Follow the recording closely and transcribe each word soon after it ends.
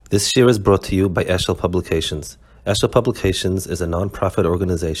This year is brought to you by Eshel Publications. Eshel Publications is a non-profit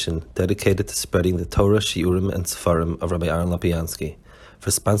organization dedicated to spreading the Torah, Shiurim, and Sefarim of Rabbi Aaron Lapiansky. For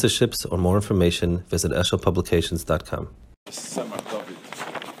sponsorships or more information, visit eshelpublications.com. Tzemach David,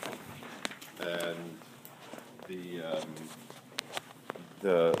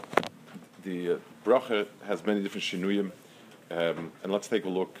 and the bracha has many different shinuyim, and let's take a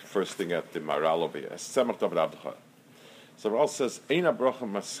look first thing at the Maharal over here. Tzemach David Avdecha. So Maharal says, "Eina bracha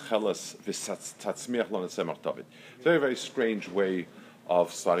maschelas v'tatzmiach lana tzemach David." Very, very strange way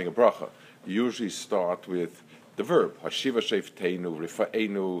of starting a bracha. You usually start with the verb hashiva sheifteinu,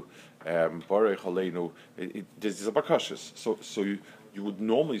 rifa'enu, barech aleinu. This is a bakashas. So you would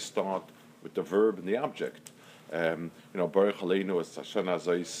normally start with the verb and the object. Barech aleinu is Hashanah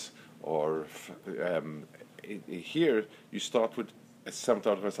Zais, or here you start with tzemach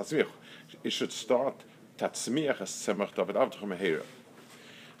David tatzmiach. It should start tatzmiach as tzemach David avdecha mehera.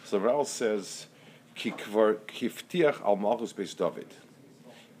 So Maharal says, "Ki kvar kiftiach al malchus beis David."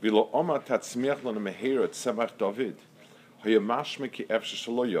 V'lo oma tatzmiach lana mehera tzemach David, hoya mashme ki efshe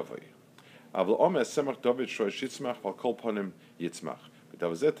shelo yavai. Avlo oma tzemach David shoy yitzmach val kol panim yitzmach.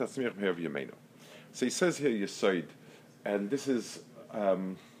 V'davzeh tatzmiach mehera v'yameinu. So he says here Yesod, and this is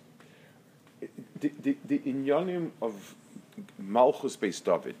the inyanim of malchus beis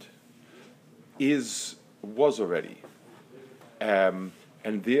David was already, and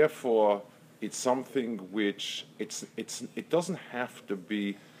therefore it's something which it doesn't have to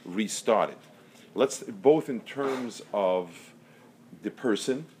be restarted. Both in terms of the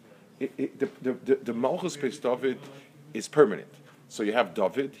person, the malchus beis David is permanent. So you have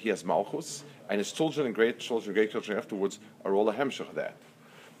David, he has malchus, and his children and great children afterwards are all a hemshech of that.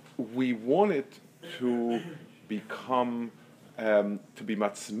 We want it to become to be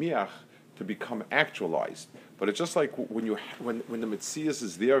matzmiach, to become actualized. But it's just like when the Metzias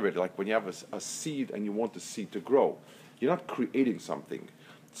is there already, like when you have a seed and you want the seed to grow. You're not creating something.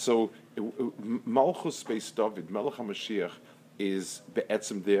 So Malchus beis David, Melech HaMashiach, is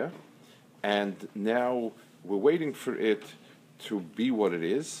be'etzem there, and now we're waiting for it to be what it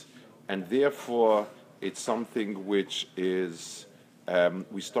is, and therefore it's something which is,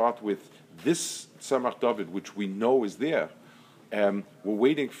 we start with this Tzemach David, which we know is there. We're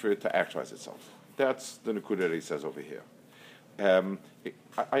waiting for it to actualize itself. That's the Nekuda that he says over here.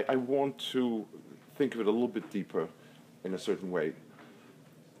 I want to think of it a little bit deeper in a certain way.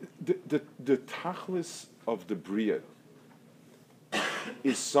 The tachlis of the Bria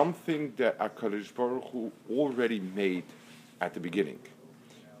is something that HaKadosh Baruch Hu already made at the beginning.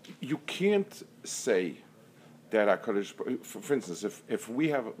 You can't say that HaKadosh, for instance, if we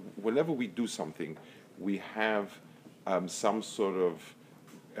have, whenever we do something, we have some sort of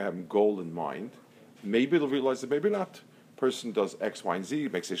goal in mind. Maybe they'll realize that maybe not. Person does X, Y, and Z,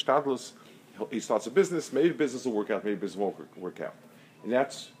 makes a shtadlus, he starts a business, maybe business will work out, maybe business won't work out. And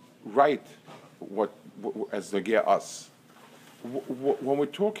that's right, what as Nagea us. When we're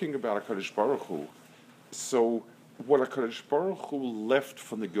talking about HaKadosh Baruch Hu, so what HaKadosh Baruch Hu left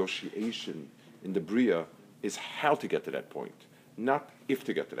for negotiation in the Bria is how to get to that point, not if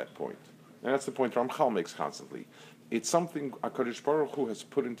to get to that point. And that's the point Ramchal makes constantly. It's something HaKadosh Baruch Hu has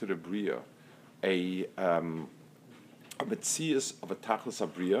put into the Bria, a metzias of a tachlis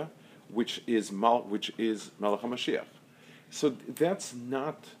abriya, which is Melech HaMashiach. So that's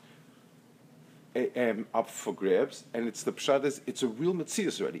not up for grabs, and it's the pshat is it's a real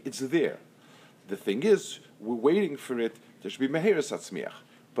metzias already. It's there. The thing is, we're waiting for it. There should be meheres atzmiach,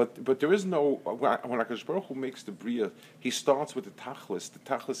 but there is no. When HaKadosh Baruch Hu makes the bria, he starts with the tachlis. The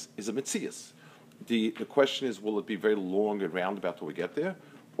tachlis is a metzias. The question is, will it be very long and roundabout till we get there,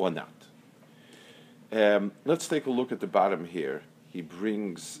 or not? Let's take a look at the bottom here. He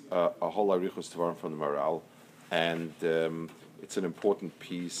brings a whole arichos tvarim from the Maharal, and it's an important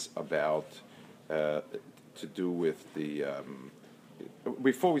piece about to do with the.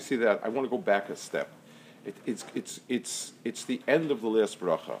 Before we see that, I want to go back a step. It's the end of the last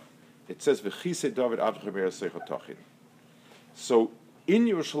bracha. It says v'chisei David avdecha me'er seicha tachin. So in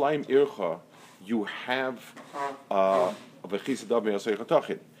Yerushalayim Ircha, you have v'chisei David me'er seicha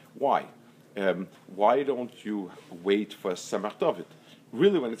tachin. Why? Why don't you wait for Tzemach David?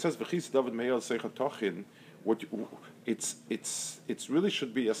 Really, when it says v'chisei David me'er seicha tachin, it's really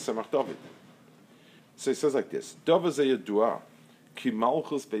should be a Tzemach David. So it says like this: David zeh yadua ki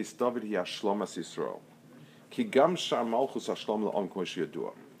malchus beis David hi hashlam as Yisrael ki gam shar malchus hashlam le'am kmo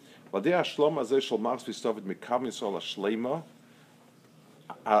sheyadua v'dei hashlam hazeh shel malchus beis David mekam Yisrael hashleima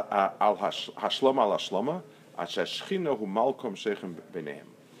al hashlama asher shechina hu malkom sheichem b'neihem.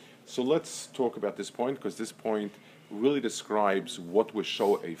 So let's talk about this point, because this point really describes what we're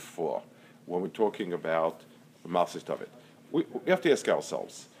shoei for when we're talking about Malchus David. We have to ask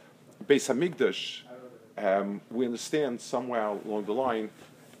ourselves, Beis Hamikdash, we understand somewhere along the line,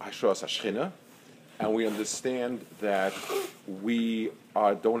 Hashras Hashchina, and we understand that we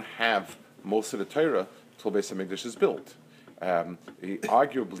don't have most of the Torah till Beis Hamikdash is built.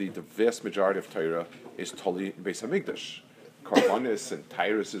 Arguably, the vast majority of Torah is totally Beis Hamikdash. Karbanis and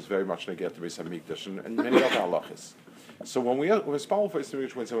Tyrus is very much negated to Beis Hamikdash and many other halachas. So when we're spal for Beis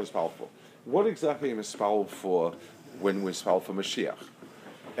Hamikdash, when we're spal for, what exactly am I spal for when we're spal for Mashiach?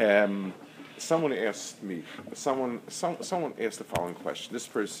 Someone asked me. Someone asked the following question. This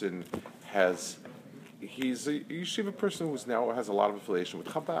person he's a yeshiva person who's now has a lot of affiliation with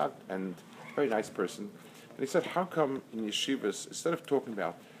Chabad and a very nice person. And he said, how come in yeshivas, instead of talking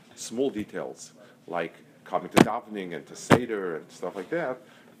about small details like coming to davening and to seder and stuff like that,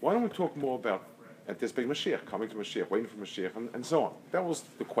 why don't we talk more about anticipating Mashiach, coming to Mashiach, waiting for Mashiach, and so on? That was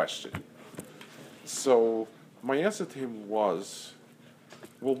the question. So my answer to him was,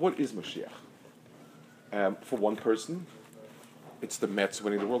 well, what is Mashiach? For one person, it's the Mets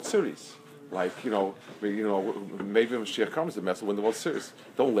winning the World Series. Like, maybe Mashiach comes, the Mets will win the World Series.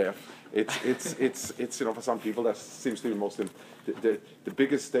 Don't laugh. It's for some people that seems to be most the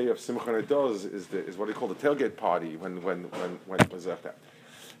biggest day of Simcha does is what they call the tailgate party when it was like that.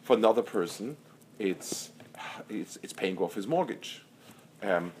 For another person, it's paying off his mortgage.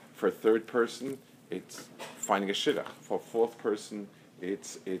 For a third person, it's finding a shidduch. For a fourth person,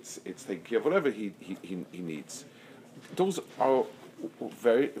 it's taking care of whatever he needs. Those are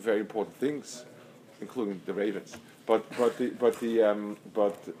very, very important things, including the Ravens. But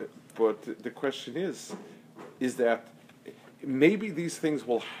the question is that maybe these things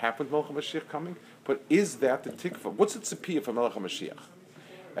will happen to Melech HaMashiach coming, but is that the tikva? What's the tzipiyah for Melech HaMashiach?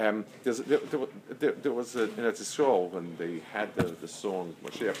 There was in Eretz Yisrael when they had the song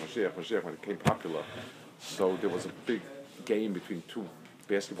Mashiach, Mashiach, Mashiach when it became popular. So there was a big game between two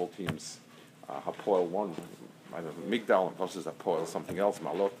basketball teams. Hapoel won. I don't know, Migdal versus Hapoel, something else,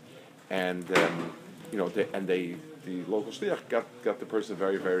 Malot, and the local shliach got the person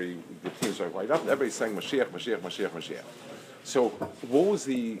very, very, the teams are right up. Everybody sang Mashiach, Mashiach, Mashiach, Mashiach. So what was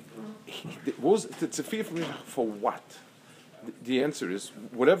the tzefiyah for what? The answer is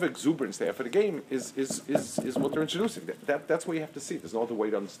whatever exuberance they have for the game is what they're introducing. That's what you have to see. There's no other way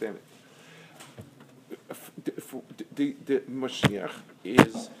to understand it. The Mashiach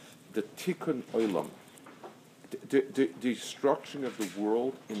is the tikkun olam, the destruction of the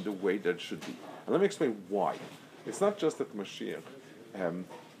world in the way that it should be. And let me explain why. It's not just that Mashiach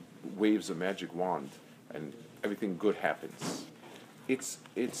waves a magic wand and everything good happens. It's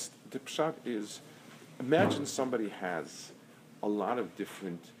the pshat is, imagine somebody has a lot of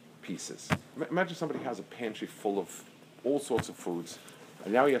different pieces. Imagine somebody has a pantry full of all sorts of foods,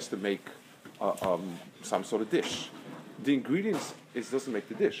 and now he has to make some sort of dish. The ingredients doesn't make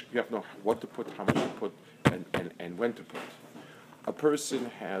the dish. You have to know what to put, how much to put, and when to put. A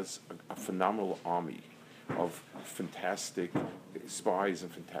person has a phenomenal army of fantastic spies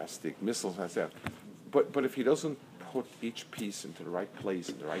and fantastic missiles and that. But if he doesn't put each piece into the right place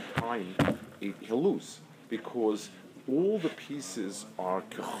at the right time, he'll lose, because all the pieces are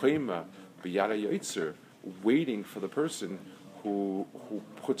kechema b'yada yotzer, waiting for the person who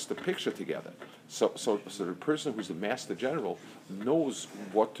puts the picture together. So the person who's the master general knows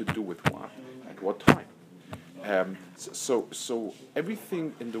what to do with what at what time. So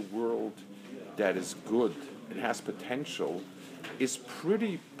everything in the world that is good and has potential is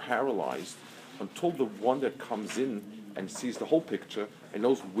pretty paralyzed until the one that comes in and sees the whole picture and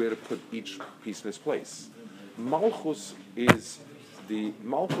knows where to put each piece in its place. Malchus is the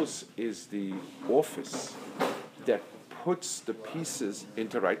office that puts the pieces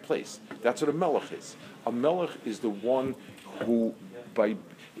into the right place. That's what a melech is. A melech is the one who,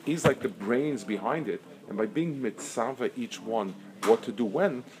 he's like the brains behind it, and by being mitzvah each one what to do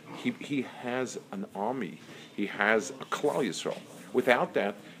when, he has an army. He has a Klal Yisrael. Without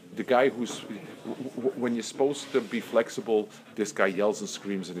that, the guy when you're supposed to be flexible, this guy yells and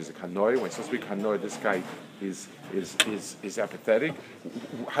screams and is a kanoi. When it's supposed to be kanoi, this guy is apathetic.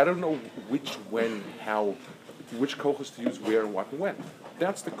 I don't know which, when, how, which kochos to use where and what and when.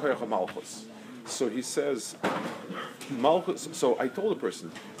 That's the koyach of Malchus. So he says, Malchus. So I told the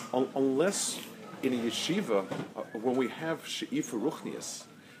person, unless in a yeshiva, when we have she'ifa ruchnius,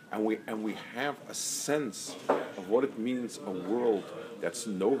 and we have a sense of what it means a world that's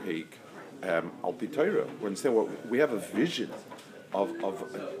noheg al pi Torah, we understand what we have a vision of.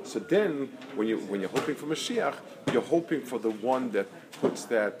 So then, when you're hoping for Mashiach, you're hoping for the one that puts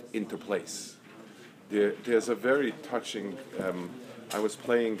that into place. there's a very touching. I was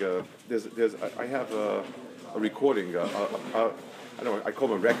playing. I have a recording. I don't know. I call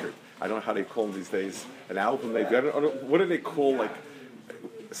them a record. I don't know how they call them these days. An album. I don't, what do they call like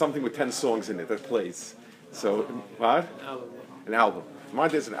something with 10 songs in it that plays? So what? An album. My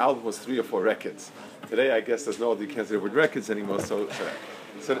days, an album was 3 or 4 records. Today, I guess you can't say the word records anymore. So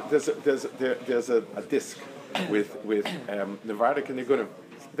there's a disc with Navardic,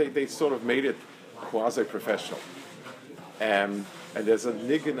 and they sort of made it quasi-professional. And there's a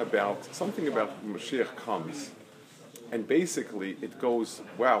niggin about something about Mashiach comes, and basically it goes,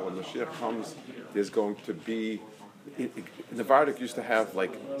 wow, when Mashiach comes, there's going to be. Navardic used to have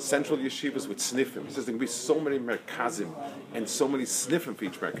like central yeshivas with sniffim. He says there can be so many merkazim and so many sniffim for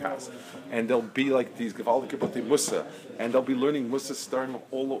each merkaz, and there'll be like these gevaldik b'tei musa, and they'll be learning musa starting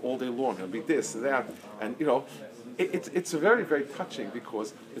all day long. There'll be this and that, and it's very, very touching,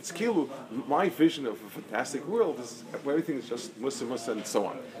 because it's kilu. My vision of a fantastic world is where everything is just musa and so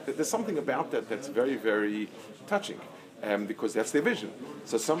on. There's something about that that's very, very touching. Because that's their vision.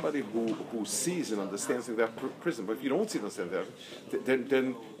 So somebody who sees and understands in that prison, but if you don't see and understand that,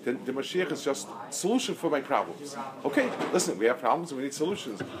 then the Mashiach is just solution for my problems. Okay, listen, we have problems and we need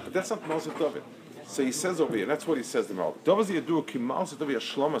solutions, but that's not Malzut David. So he says over here, and that's what he says in the Malzut. Dovaz yadu ki Malzut David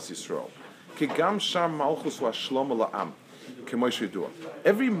Shlomas Yisrael, ki gam sham Malchus wa Shloma la'am, ki Moshe yadu.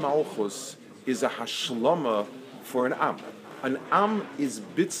 Every Malchus is a hashloma for an am. An am is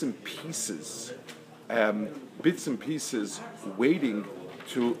bits and pieces. Waiting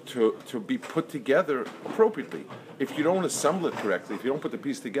to be put together appropriately. If you don't assemble it correctly, if you don't put the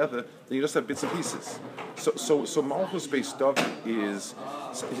piece together, then you just have bits and pieces. So Malchus based stuff is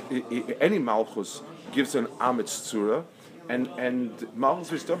any Malchus gives an Amitz Tzura, and Malchus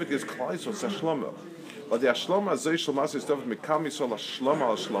based stuff gives Klais or Sashlama. But the Ashlama Zay Shalmas is stuff Mikami Sol Ashlama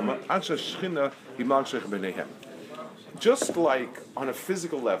Al Shlama Ansha Shchina Himal Shech Benehem. Just like on a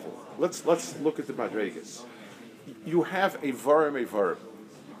physical level, let's look at the Madregas. You have a varim.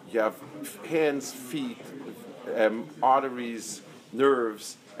 You have hands, feet, arteries,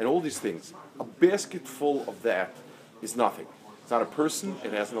 nerves, and all these things. A basket full of that is nothing. It's not a person.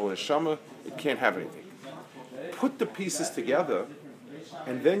 It has no neshama. It can't have anything. Put the pieces together,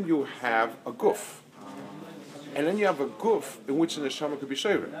 and then you have a guf. And then you have a guf in which the neshama could be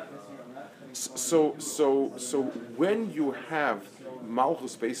shayrin. So when you have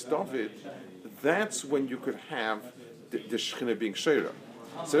Malchus based David, that's when you could have the Shechina being Sheira.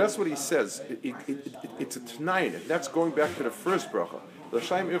 So that's what he says. It's a Tnayin. That's going back to the first bracha.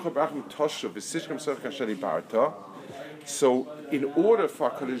 So in order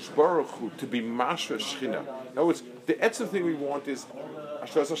for HaKadosh Baruch Hu to be Mashra Shechina, in other words, the etzem thing we want is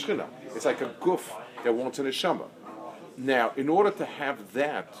Ashras Shechina. It's like a guf that wants an neshama. Now, in order to have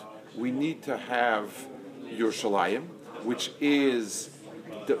that, we need to have Yerushalayim, which is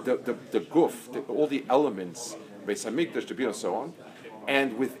the guf, all the elements, Beis Hamikdash, to be and so on,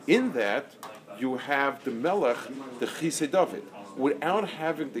 and within that you have the Melech, the Chisei David. Without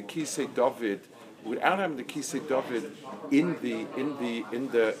having the Chisei David in the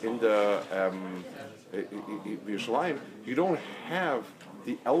Yerushalayim, you don't have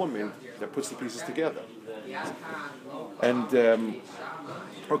the element that puts the pieces together. And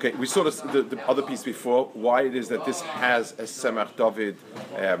okay, we saw the other piece before, why it is that this has a Semach David,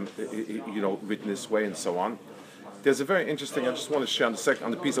 written this way and so on. There's a very interesting, I just want to share on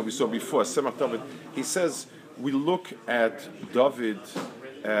the piece that we saw before, Semach David. He says, we look at David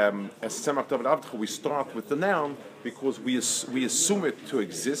as Semach David Avdecha, we start with the noun because we assume it to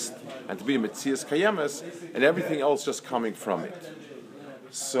exist and to be a Metzias Kayemes, and everything else just coming from it.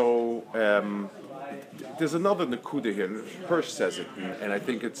 So, there's another Nakuda here, and Hirsch says it, and I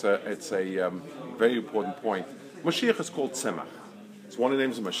think it's a very important point. Mashiach is called Tzemach. It's one of the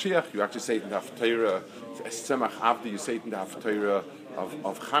names of Mashiach. You actually say it in the Haftarah, Tzemach Avdi, you say it in the Haftarah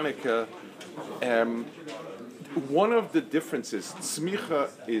of Chanukah. One of the differences, Tzmicha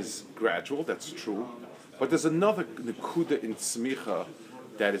is gradual, that's true, but there's another Nakuda in Tzmicha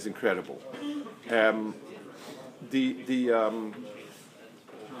that is incredible.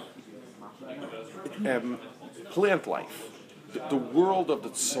 Plant life, the world of the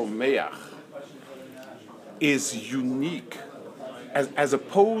Tzomeach, is unique as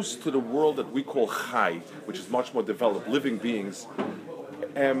opposed to the world that we call Chai, which is much more developed, living beings.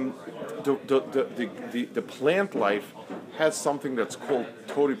 The plant life has something that's called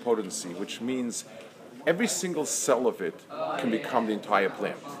pluripotency, which means every single cell of it can become the entire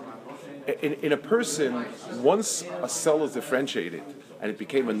plant. In a person, once a cell is differentiated and it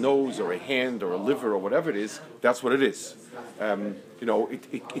became a nose or a hand or a liver or whatever it is, that's what it is.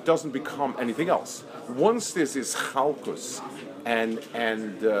 It doesn't become anything else. Once this is chalkus and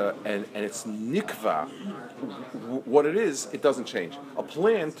it's nikva, what it is, it doesn't change. A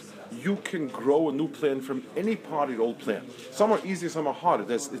plant, you can grow a new plant from any part of the old plant. Some are easier, some are harder.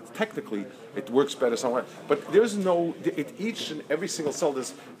 Technically, it works better somewhere. But there's no, each and every single cell,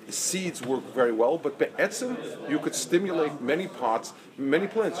 there's seeds work very well, but be'etzim, you could stimulate many parts, many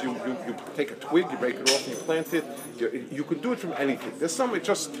plants. You take a twig, you break it off, and you plant it. You could do it from anything. There's some, it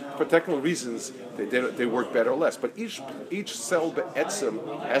just, for technical reasons, they work better or less. But each cell be'etzim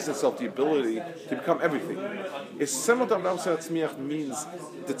has itself the ability to become everything. Means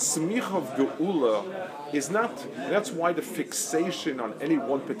that tzmicha of geula is not, that's why the fixation on any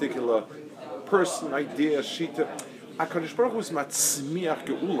one particular person, idea, shita. HaKadosh Baruch Hu is matzmiach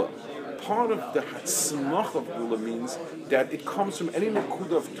geula. Part of the hatzmach of geula means that it comes from any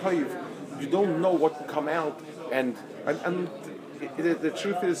nekuda of toiv. You don't know what can come out, and the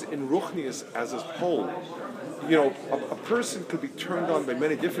truth is, in Ruchnius as a whole, a person could be turned on by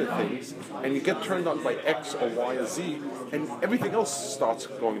many different things, and you get turned on by X or Y or Z, and everything else starts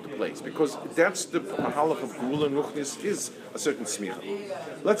going into place, because that's the halach of Geula and Ruchnius is a certain smicha.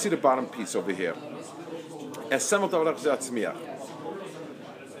 Let's see the bottom piece over here. Esemel Davarach Zeh Tzmiach.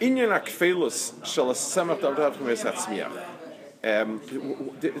 Inyan HaKfelus Shel Esemel Davarach Zeh Tzmiach.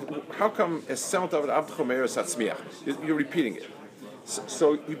 How come Esemel Davarach Zeh Tzmiach? You're repeating it.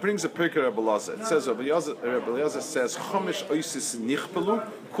 So he brings a Pirkei Rebbe Elazar. It says, Rebbe Elazar says, Chomesh Oisis Nichpelu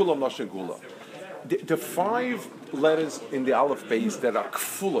Kulam Lashon Gula. The 5 letters in the Aleph Beis that are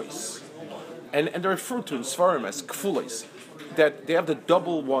kfulos, and they're referred to in Svarim as kfulos, that they have the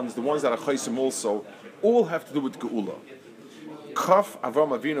double ones, the ones that are chaysim also, all have to do with Geula. Kaf Avram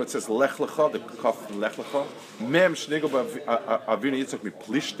Avinu, it says Lech Lecha, the Kaf Lech Lecha. Mem Shnegel Avinu Yitzchak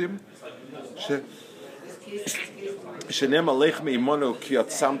Miplishtim. Shenem Alech Meimonu Ki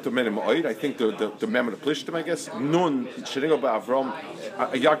Atzam to Menem Oid. I think the mem of the Plishtim, I guess. Nun Shnegel Avram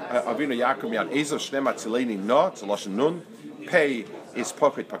Avinu Yaakov Yad Ezer Shnem Atzileni No. It's a lashon Nun. Pei is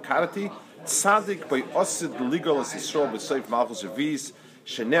pocket pakarati. Tzadik by Osid Legal as Yisrael b'Seif Malchus Revis.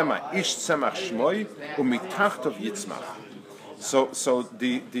 Shenema ish tzemach shmoi umitachtav yitzmach. So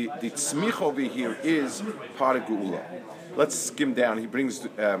the tzmich over here is part of Geula. Let's skim down. He brings the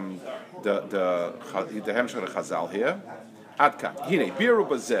Hemshech Chazal here. Adka hine biru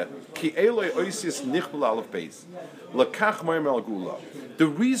bazeh ki eloi oisis nichbel alef beis lekach mar al Geula. The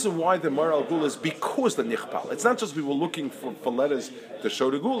reason why the mar al Geula is because the nichpal. It's not just we were looking for letters to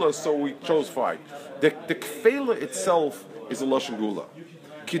show the Geula, so we chose 5. The kfela itself is a lashon Geula.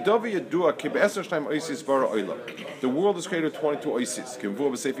 Kidavi yadua ki be'eser shnayim oisis bara oilam. The world is created 22 oisis. Kimvu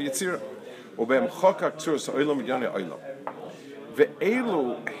b'sefer Yitzira. Ube'em chokak tzuras oilam v'yane oilam.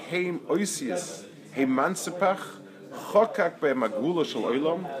 Ve'elu heim oisis heim mansepach chokak be'em agula shel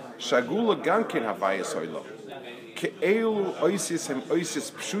oilam shagula gankin havayas oilam. Ke'elu oisis heim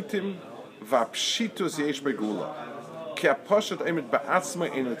oisis pshutim va'pshitus yesh begula. Ki apashat oimet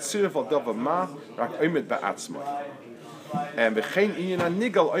ba'atzma in etzirif al dava ma rak oimet ba'atzma.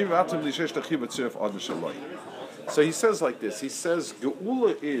 So he says like this. He says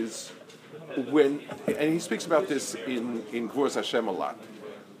Geula is when, and he speaks about this in Gvuras Hashem a lot.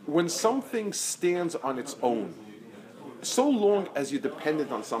 When something stands on its own, so long as you're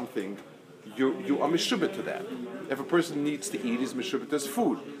dependent on something, you are meshubet to that. If a person needs to eat, he's meshubet to his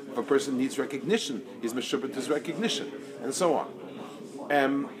food. If a person needs recognition, he's meshubet to his recognition, and so on.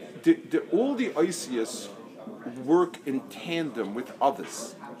 All the Isis work in tandem with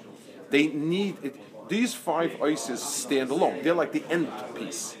others. They need it. These 5 Isis stand alone. They're like the end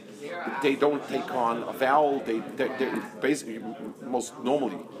piece. They don't take on a vowel. They basically, most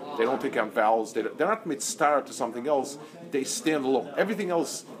normally, they don't take on vowels. They're not mitzvah to something else. They stand alone. Everything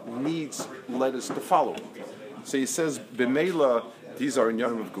else needs letters to follow. So he says, B'meila, these are in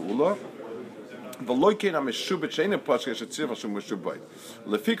Yom of Geula.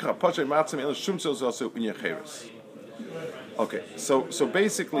 Okay, so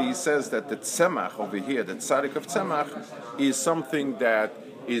basically he says that the tzemach over here, the tzadik of tzemach, is something that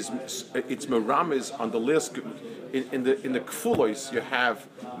it's meramis on the list. In the kfulos you have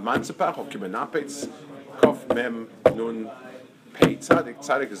mansepach or kimenapetz, kof mem nun pei tzadik.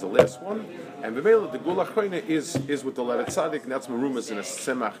 Tzadik is the last one, and the Geula Achroina is with the letter tzadik, and that's merumas in a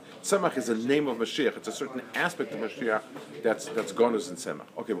tzemach. Tzemach is the name of Mashiach. It's a certain aspect of Mashiach that's gonus in tzemach.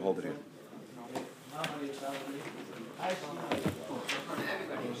 Okay, we'll hold it here.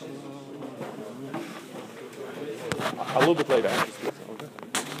 A little bit later.